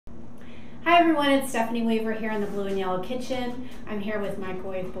everyone, it's Stephanie Weaver here in the Blue and Yellow Kitchen. I'm here with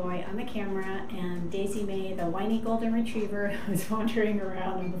Microwave Boy on the camera and Daisy Mae, the whiny golden retriever who's wandering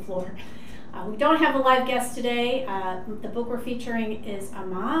around on the floor. We don't have a live guest today. The book we're featuring is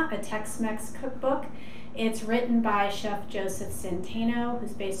A Tex-Mex cookbook. It's written by Chef Josef Centeno,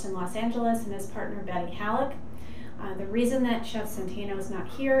 who's based in Los Angeles, and his partner Betty Hallock. The reason that Chef Centeno is not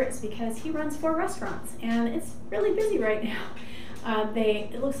here is because he runs 4 restaurants and it's really busy right now.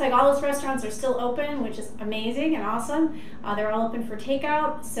 It looks like all those restaurants are still open, which is amazing and awesome. They're all open for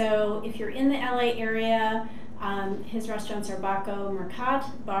takeout. So if you're in the LA area, his restaurants are Baco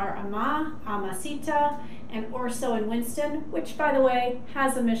Mercat, Bar Ama, Amasita, and Orso in Winston, which by the way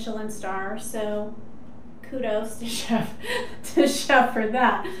has a Michelin star. So kudos to Chef for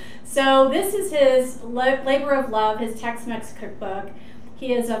that. So this is his labor of love, his Tex-Mex cookbook.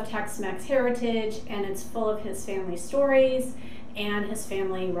 He is of Tex-Mex heritage, and it's full of his family stories and his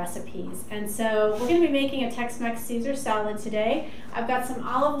family recipes. And so we're going to be making a Tex-Mex Caesar salad today. I've got some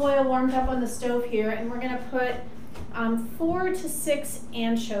olive oil warmed up on the stove here, and we're going to put 4 to 6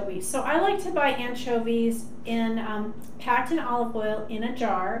 anchovies. So I like to buy anchovies packed in olive oil in a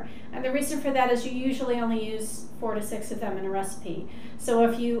jar, and the reason for that is you usually only use 4 to 6 of them in a recipe. So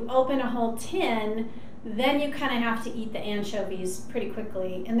if you open a whole tin, then you kind of have to eat the anchovies pretty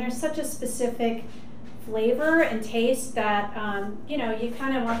quickly, and there's such a specific flavor and taste that you know, you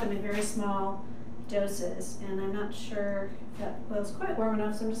kind of want them in very small doses. And I'm not sure if that oil's quite warm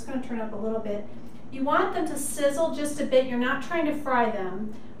enough, so I'm just going to turn up a little bit. You want them to sizzle just a bit. You're not trying to fry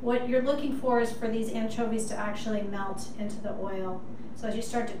them. What you're looking for is for these anchovies to actually melt into the oil. So as you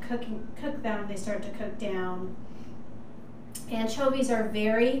start to cook them, they start to cook down. Anchovies are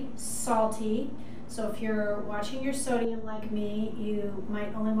very salty, so if you're watching your sodium like me, you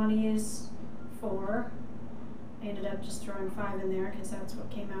might only want to use 4. I ended up just throwing 5 in there because that's what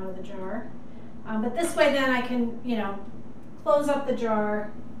came out of the jar. But this way then I can, you know, close up the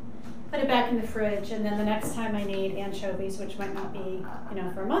jar, put it back in the fridge, and then the next time I need anchovies, which might not be, you know,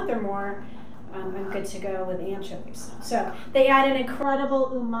 for a month or more, I'm good to go with anchovies. So they add an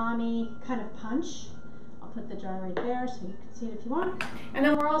incredible umami kind of punch. I'll put the jar right there so you can see it if you want. And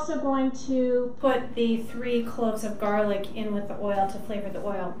then we're also going to put the 3 cloves of garlic in with the oil to flavor the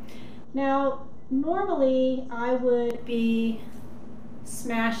oil. Now, normally I would be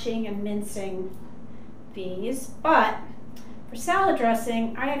smashing and mincing these, but for salad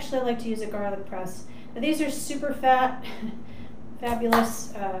dressing, I actually like to use a garlic press. Now, these are super fat,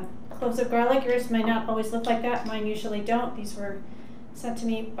 fabulous cloves of garlic. Yours might not always look like that. Mine usually don't. These were sent to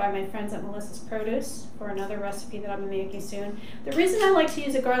me by my friends at Melissa's Produce for another recipe that I'm making soon. The reason I like to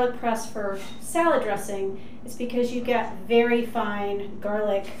use a garlic press for salad dressing is because you get very fine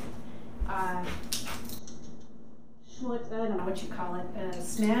garlic, I don't know what you call it,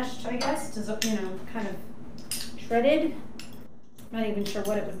 smashed, I guess, you know, kind of shredded. I'm not even sure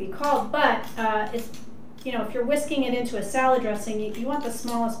what it would be called, but it's, you know, if you're whisking it into a salad dressing, you want the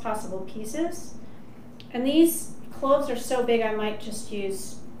smallest possible pieces. And these cloves are so big, I might just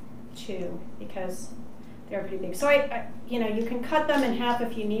use 2 because they're pretty big. So you know, you can cut them in half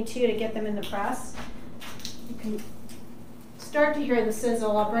if you need to get them in the press. You can start to hear the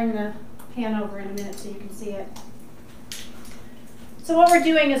sizzle. I'll bring the pan over in a minute so you can see it. So what we're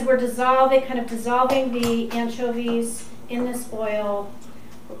doing is we're kind of dissolving the anchovies in this oil.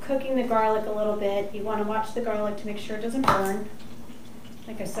 We're cooking the garlic a little bit. You want to watch the garlic to make sure it doesn't burn.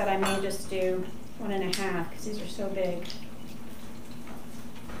 Like I said, I may just do 1.5 because these are so big.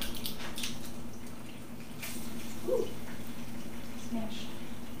 Ooh, smash.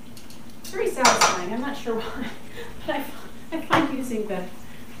 It's very satisfying. I'm not sure why, but I find using the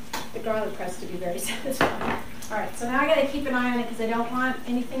garlic press to be very satisfying. All right, so now I got to keep an eye on it because I don't want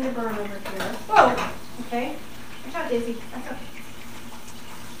anything to burn over here. Whoa, okay. Watch out, Daisy. Back up.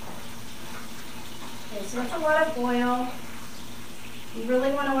 Okay, so that's a lot of oil. You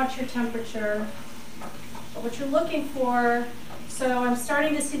really want to watch your temperature. But what you're looking for, so I'm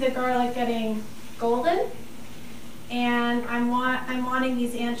starting to see the garlic getting golden, and I'm wanting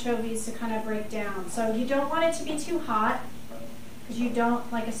these anchovies to kind of break down. So you don't want it to be too hot, because you don't,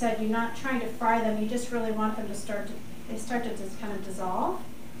 like I said, you're not trying to fry them. You just really want them to start to just kind of dissolve.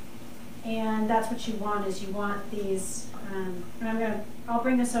 And that's what you want, is you want these, and I'll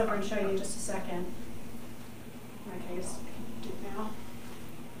bring this over and show you in just a second. Okay, I guess I can do it now.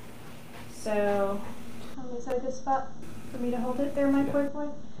 So, is that a good spot for me to hold it there, my poor boy?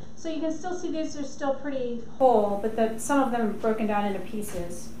 So you can still see these are still pretty whole, but some of them are broken down into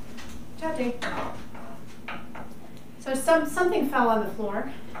pieces. Chatty. So something fell on the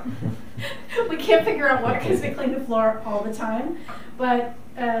floor. We can't figure out what because we clean the floor all the time. But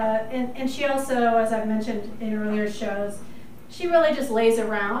and she also, as I've mentioned in earlier shows, she really just lays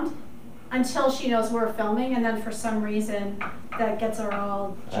around until she knows we're filming, and then for some reason that gets her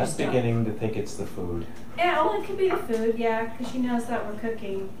all juiced I'm beginning to think it's the food. Yeah, well, it could be the food, yeah, because she knows that we're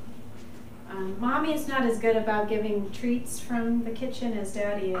cooking. Mommy is not as good about giving treats from the kitchen as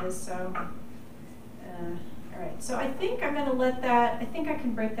Daddy is, so. All right, so I think I'm going to let that, I think I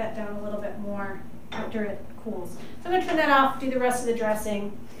can break that down a little bit more after it cools. So I'm going to turn that off, do the rest of the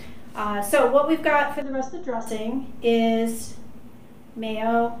dressing. So what we've got for the rest of the dressing is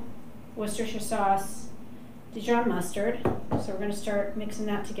mayo, Worcestershire sauce, Dijon mustard. So we're going to start mixing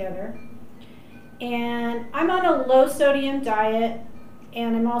that together. And I'm on a low sodium diet,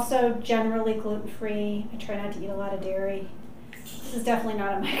 and I'm also generally gluten-free. I try not to eat a lot of dairy. This is definitely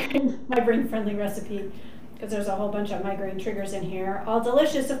not a migraine-friendly recipe because there's a whole bunch of migraine triggers in here. All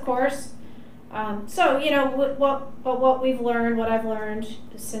delicious, of course. So, you know, what we've learned, what I've learned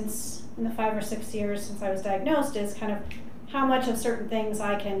since in the 5 or 6 years since I was diagnosed is kind of how much of certain things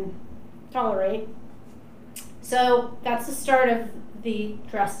I can tolerate. So that's the start of the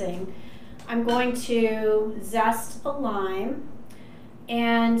dressing. I'm going to zest a lime.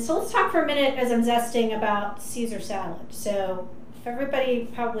 And so let's talk for a minute as I'm zesting about Caesar salad. So if everybody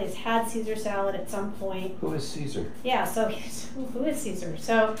probably has had Caesar salad at some point. Who is Caesar? Yeah, so who is Caesar?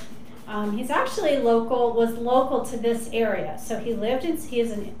 So he's actually was local to this area. So he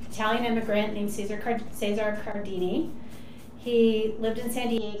is an Italian immigrant named Cesar Cardini. He lived in San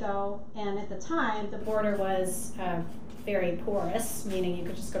Diego, and at the time the border was very porous, meaning you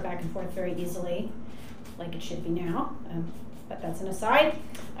could just go back and forth very easily, like it should be now. But that's an aside.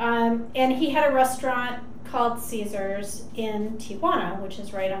 And he had a restaurant called Caesar's in Tijuana, which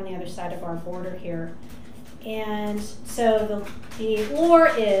is right on the other side of our border here. And so the lore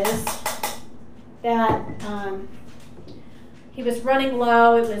is that he was running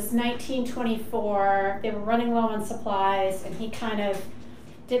low. It was 1924. They were running low on supplies, and he kind of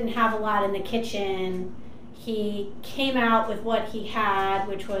didn't have a lot in the kitchen. He came out with what he had,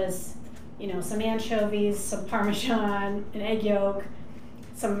 which was, you know, some anchovies, some Parmesan, an egg yolk,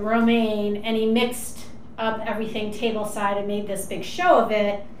 some romaine, and he mixed up everything tableside and made this big show of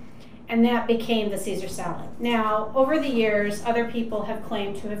it, and that became the Caesar salad. Now, over the years, other people have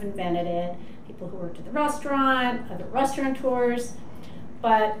claimed to have invented it, people who worked at the restaurant, other restaurateurs,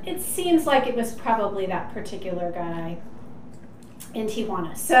 but it seems like it was probably that particular guy in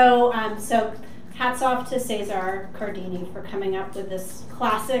Tijuana. So, so hats off to Cesar Cardini for coming up with this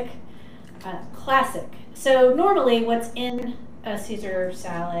classic. So normally what's in a Caesar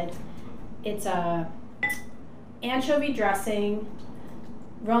salad, it's a anchovy dressing,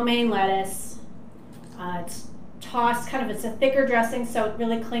 romaine lettuce, it's tossed it's a thicker dressing, so it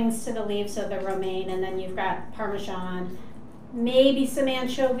really clings to the leaves of the romaine, and then you've got Parmesan, maybe some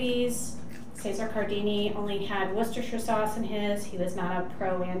anchovies. Cesar Cardini only had Worcestershire sauce in his. He was not a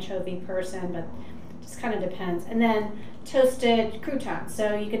pro anchovy person, but just kind of depends. And then toasted croutons.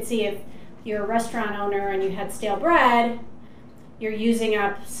 So you could see if you're a restaurant owner and you had stale bread, you're using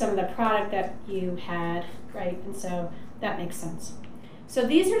up some of the product that you had, right? And so that makes sense. So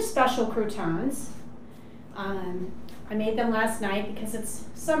these are special croutons. I made them last night because it's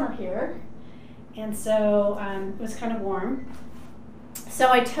summer here, and so it was kind of warm.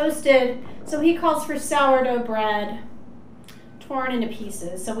 So I toasted, so he calls for sourdough bread torn into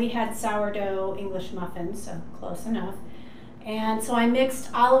pieces. So we had sourdough English muffins, so close enough. And so I mixed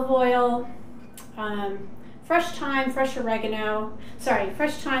olive oil, fresh thyme, fresh oregano,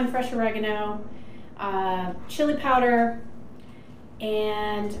 chili powder,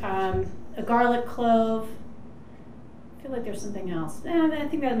 and a garlic clove. I feel like there's something else. I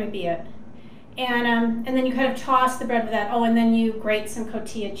think that might be it. And then you kind of toss the bread with that. Oh, and then you grate some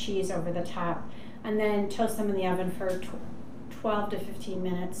cotija cheese over the top, and then toast them in the oven for 12 to 15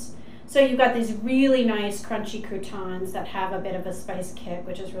 minutes. So you've got these really nice crunchy croutons that have a bit of a spice kick,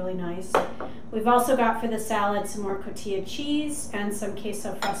 which is really nice. We've also got for the salad some more cotija cheese and some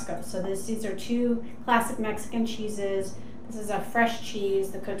queso fresco. So these are two classic Mexican cheeses. This is a fresh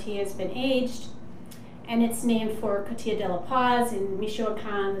cheese. The cotija has been aged, and it's named for Cotija de la Paz in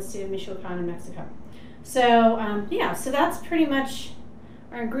Michoacan, the state of Michoacan in Mexico. So yeah, so that's pretty much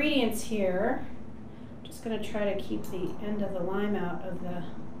our ingredients here. Just gonna try to keep the end of the lime out of the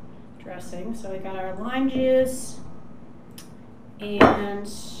dressing. So we got our lime juice, and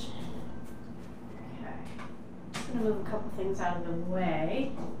okay, I'm gonna move a couple things out of the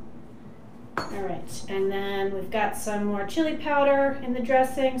way. All right, and then we've got some more chili powder in the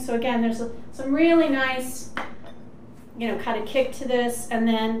dressing. So again, there's some really nice, kind of kick to this, and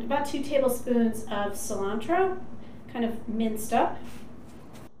then about 2 tablespoons of cilantro, kind of minced up.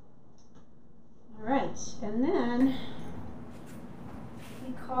 right, and then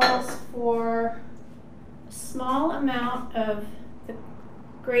he calls for a small amount of the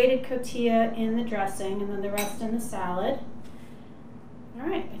grated cotija in the dressing and then the rest in the salad. All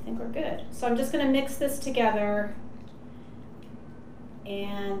right, I think we're good. So I'm just going to mix this together,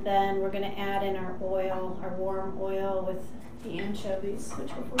 and then we're going to add in our oil, our warm oil with the anchovies,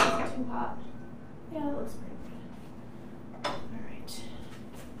 which hopefully isn't too hot. Yeah, that looks pretty good. All right.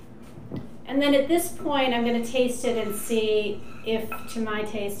 And then at this point, I'm going to taste it and see if, to my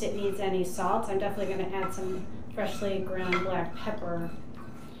taste, it needs any salt. I'm definitely going to add some freshly ground black pepper.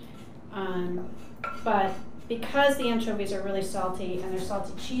 But because the anchovies are really salty and there's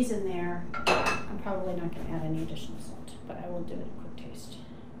salted cheese in there, I'm probably not going to add any additional salt, but I will do it a quick taste.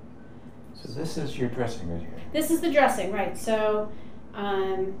 So this is your dressing right here. This is the dressing, right? So,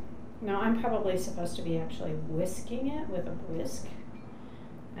 no, I'm probably supposed to be actually whisking it with a whisk.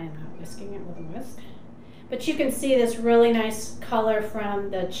 I am not whisking it with a whisk. But you can see this really nice color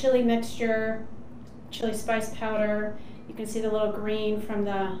from the chili mixture, chili spice powder. You can see the little green from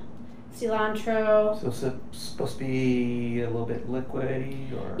the cilantro. So it's supposed to be a little bit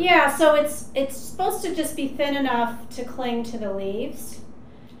liquidy, or? Yeah, so it's supposed to just be thin enough to cling to the leaves.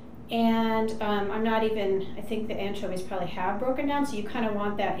 And I'm not even, I think the anchovies probably have broken down, so you kind of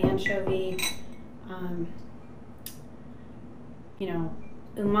want that anchovy, you know,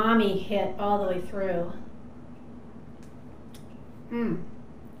 umami hit all the way through.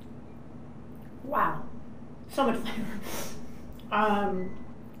 Wow, so much flavor.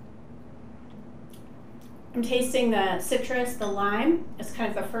 I'm tasting the citrus, the lime. It's kind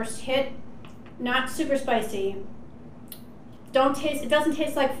of the first hit. Not super spicy. It doesn't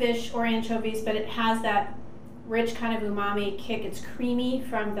taste like fish or anchovies, but it has that rich kind of umami kick. It's creamy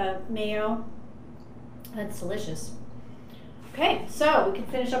from the mayo. That's delicious. Okay, so we can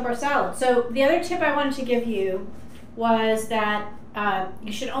finish up our salad. So the other tip I wanted to give you was that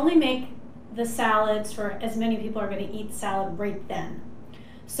you should only make the salads for as many people are going to eat salad right then.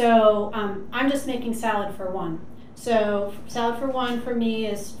 So I'm just making salad for one. So salad for one for me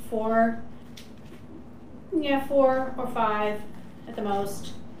is 4 or 5 at the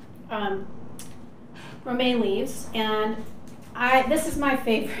most romaine leaves, and this is my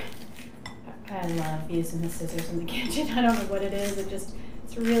favorite. I love using the scissors in the kitchen. I don't know what it is.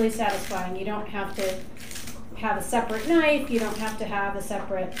 It's really satisfying. You don't have to have a separate knife. You don't have to have a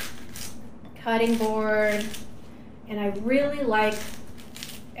separate cutting board. And I really like,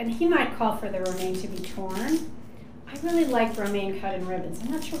 and he might call for the romaine to be torn. I really like romaine cut in ribbons.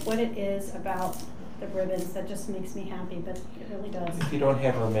 I'm not sure what it is about the ribbons that just makes me happy, but it really does. If you don't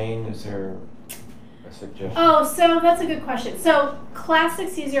have romaine, is there a suggestion? Oh, so that's a good question. So classic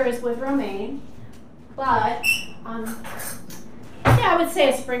Caesar is with romaine, but yeah, I would say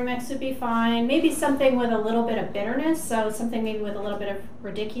a spring mix would be fine. Maybe something with a little bit of bitterness, so something maybe with a little bit of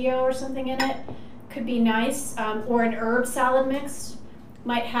radicchio or something in it could be nice, or an herb salad mix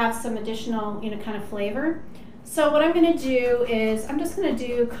might have some additional, kind of flavor. So what I'm going to do is I'm just going to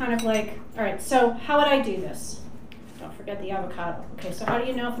do kind of like, all right, so how would I do this? Don't forget the avocado. Okay, so how do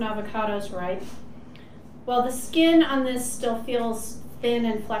you know if an avocado is ripe? Well, the skin on this still feels thin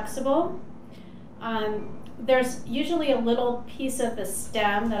and flexible. There's usually a little piece of the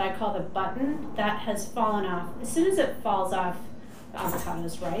stem that I call the button that has fallen off. As soon as it falls off, the avocado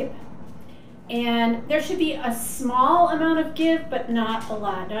is ripe. And there should be a small amount of give, but not a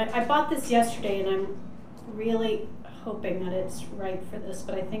lot. Now, I bought this yesterday, and I'm really hoping that it's ripe for this,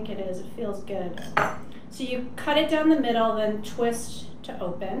 but I think it is. It feels good. So you cut it down the middle, then twist to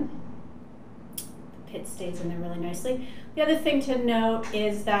open. The pit stays in there really nicely. The other thing to note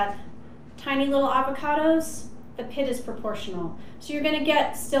is that tiny little avocados, the pit is proportional. So you're going to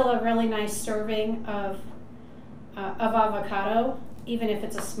get still a really nice serving of avocado, even if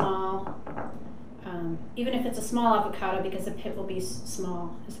it's a small avocado, because the pit will be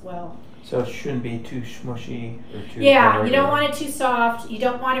small as well. So it shouldn't be too smushy or too hard. You don't want it too soft. You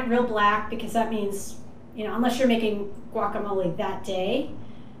don't want it real black, because that means, unless you're making guacamole that day,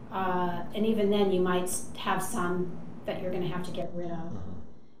 and even then you might have some that you're going to have to get rid of.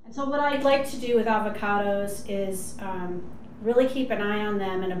 And so what I'd like to do with avocados is really keep an eye on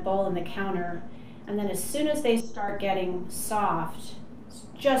them in a bowl on the counter, and then as soon as they start getting soft,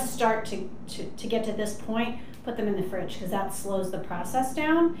 just start to get to this point, put them in the fridge, because that slows the process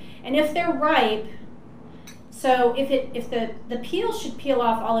down. And if they're ripe, so if the peel should peel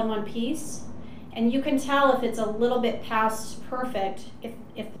off all in one piece, and you can tell if it's a little bit past perfect if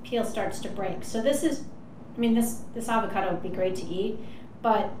the peel starts to break. So this is, this avocado would be great to eat,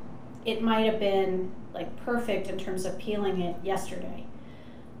 but it might have been like perfect in terms of peeling it yesterday.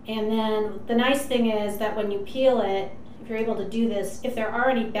 And then the nice thing is that when you peel it, if you're able to do this, if there are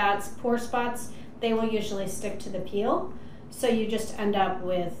any bad pore spots, they will usually stick to the peel. So you just end up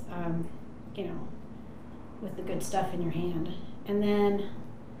with, you know, with the good stuff in your hand. And then,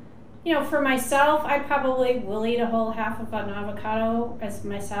 you know, for myself, I probably will eat a whole half of an avocado as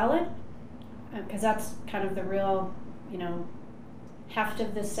my salad, because that's kind of the real, you know, heft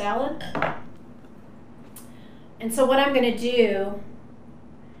of this salad. And so what I'm going to do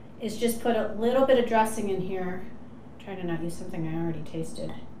is just put a little bit of dressing in here. Try to not use something I already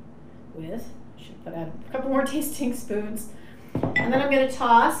tasted with. Should put out a couple more tasting spoons. And then I'm going to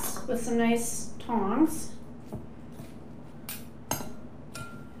toss with some nice tongs.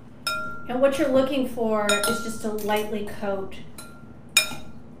 And what you're looking for is just to lightly coat.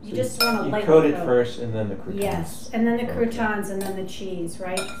 You just want to lightly coat. You coat it first and then the croutons. Yes, and then the croutons and then the cheese,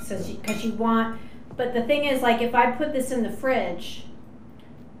 right? So because you want, but the thing is, like, if I put this in the fridge,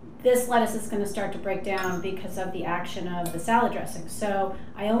 this lettuce is going to start to break down because of the action of the salad dressing. So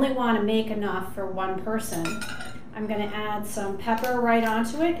I only want to make enough for one person. I'm going to add some pepper right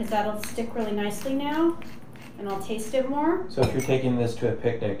onto it because that'll stick really nicely now, and I'll taste it more. So if you're taking this to a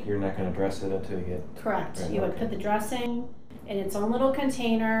picnic, you're not going to dress it until you get... Correct. Right, you would put the dressing in its own little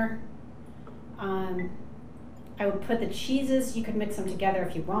container. I would put the cheeses, you could mix them together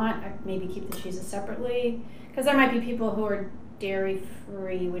if you want. I'd maybe keep the cheeses separately, because there might be people who are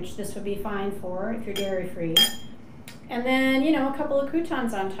dairy-free, which this would be fine for if you're dairy-free. And then, you know, a couple of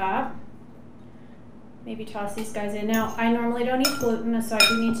croutons on top. Maybe toss these guys in. Now, I normally don't eat gluten, so I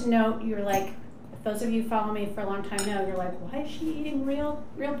do need to note, you're like, if those of you who follow me for a long time know, you're like, why is she eating real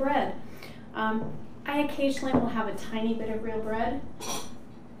bread? I occasionally will have a tiny bit of real bread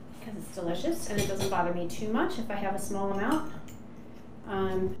because it's delicious and it doesn't bother me too much if I have a small amount.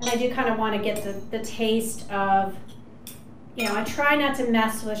 And I do kind of want to get the taste of, you know, I try not to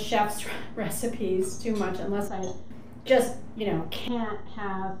mess with chef's recipes too much unless I just, you know, can't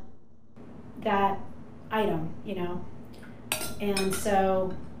have that item, you know. And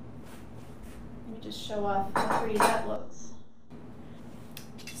so, let me just show off how pretty that looks.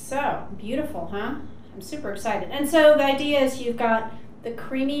 So, beautiful, huh? I'm super excited. And so the idea is you've got the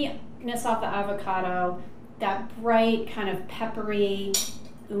creaminess off the avocado, that bright kind of peppery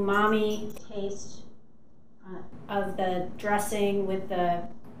umami taste of the dressing with the,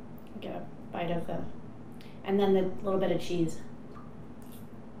 get a bite of the, and then the little bit of cheese.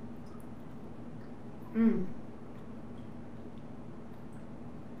 And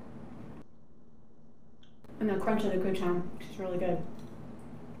the crunch of the crouton, which is really good.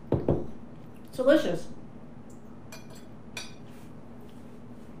 It's delicious.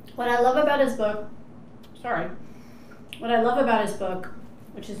 What I love about his book,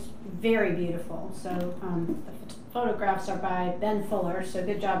 which is very beautiful. So the photographs are by Ben Fuller, so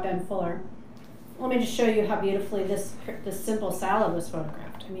good job, Ben Fuller. Let me just show you how beautifully this simple salad was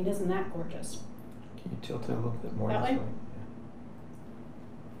photographed. I mean, isn't that gorgeous? Can you tilt it a little bit more that way?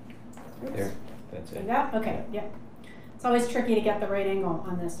 Yeah. There, that's it. Like that? Okay, yeah. It's always tricky to get the right angle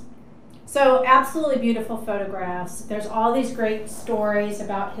on this. So absolutely beautiful photographs. There's all these great stories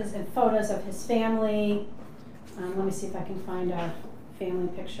about his and photos of his family. Let me see if I can find a family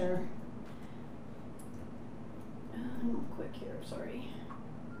picture. Quick here, sorry.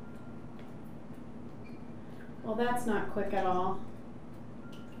 Well, that's not quick at all.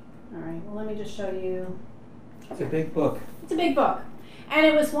 All right, well, let me just show you. It's a big book. It's a big book. And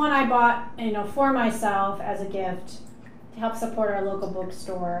it was one I bought, you know, for myself as a gift to help support our local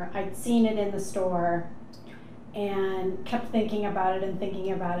bookstore. I'd seen it in the store and kept thinking about it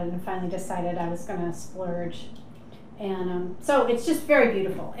and finally decided I was going to splurge. And so it's just very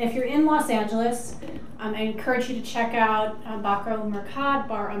beautiful. If you're in Los Angeles, I encourage you to check out Bacro Mercad,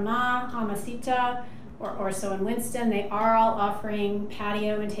 Bar Ama, Amasita, or Orso and Winston. They are all offering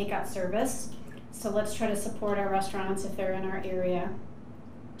patio and takeout service. So let's try to support our restaurants if they're in our area.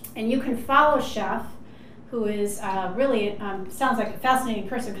 And you can follow Chef, who is really, sounds like a fascinating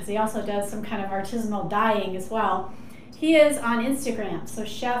person because he also does some kind of artisanal dyeing as well. He is on Instagram, so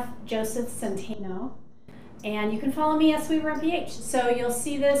Chef Josef Centeno. And you can follow me at Sweet Run PH. So you'll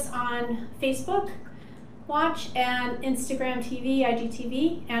see this on Facebook Watch and Instagram TV,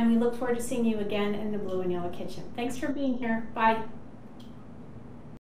 IGTV, and we look forward to seeing you again in the Blue and Yellow Kitchen. Thanks for being here. Bye.